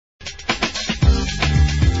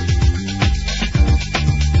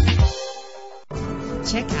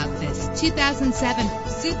2007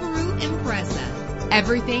 Subaru Impreza.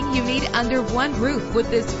 Everything you need under one roof with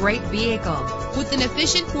this great vehicle. With an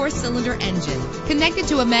efficient 4-cylinder engine connected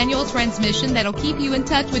to a manual transmission that'll keep you in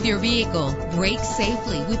touch with your vehicle. Brake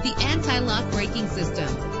safely with the anti-lock braking system.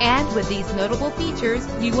 And with these notable features,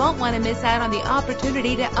 you won't want to miss out on the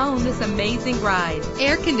opportunity to own this amazing ride.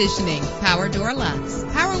 Air conditioning, power door locks,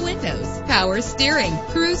 power windows, power steering,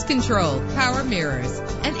 cruise control, power mirrors,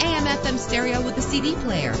 an AM/FM stereo with a CD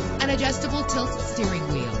player, an adjustable tilt steering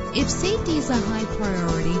wheel. If safety is a high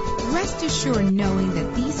priority, rest assured knowing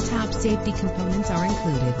that these top safety components are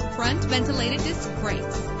included. Front ventilated disc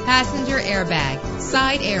brakes, passenger airbag,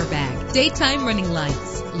 side airbag, daytime running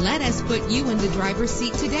lights. Let us put you in the driver's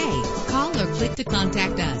seat today. Call or click to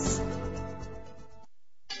contact us.